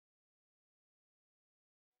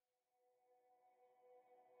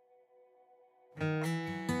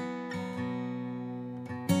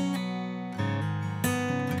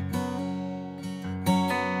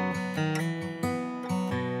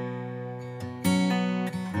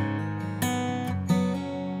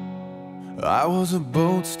I was a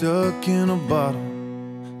boat stuck in a bottle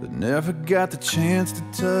that never got the chance to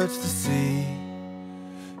touch the sea.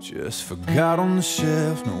 Just forgot on the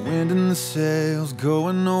shelf, no wind in the sails,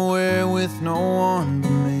 going nowhere with no one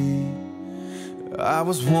but me. I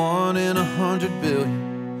was 1 in 100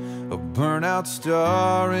 billion, a burnout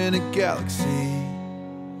star in a galaxy.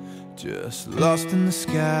 Just lost in the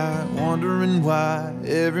sky, wondering why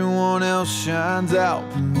everyone else shines out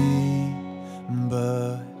for me.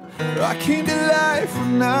 But I came to life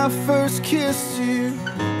when I first kissed you.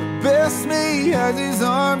 The best me has his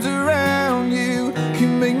arms around you.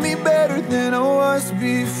 Can make me better than I was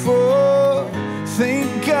before.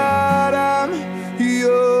 Thank God I'm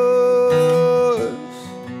yours.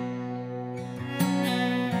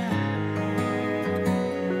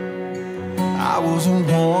 I was a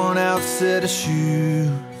worn out set of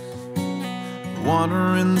shoes,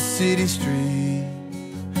 wandering the city streets.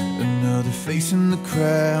 Another face in the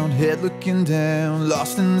crowd, head looking down,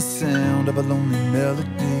 lost in the sound of a lonely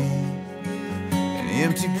melody. And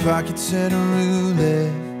empty pockets and a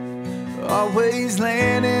roulette, always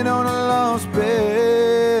landing on a lost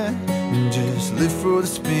bet. And just live for the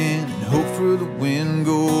spin and hope for the win,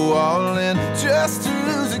 go all in just to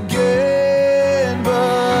lose again.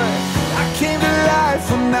 But I came to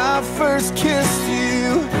life when I first kissed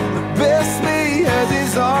you. The best me has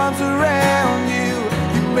his arms around you.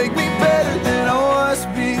 Make me better than I was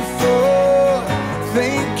before.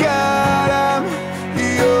 Thank God I'm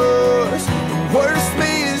yours. The worst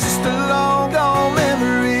me is just a long gone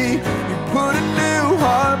memory. You put a new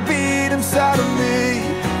heartbeat inside of me.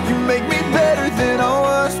 You make me better than I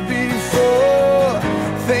was before.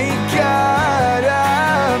 Thank God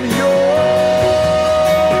I'm yours.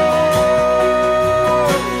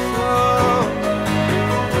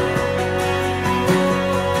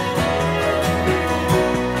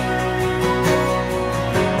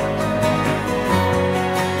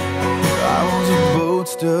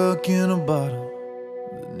 Stuck in a bottle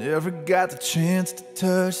that never got the chance to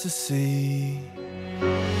touch the sea.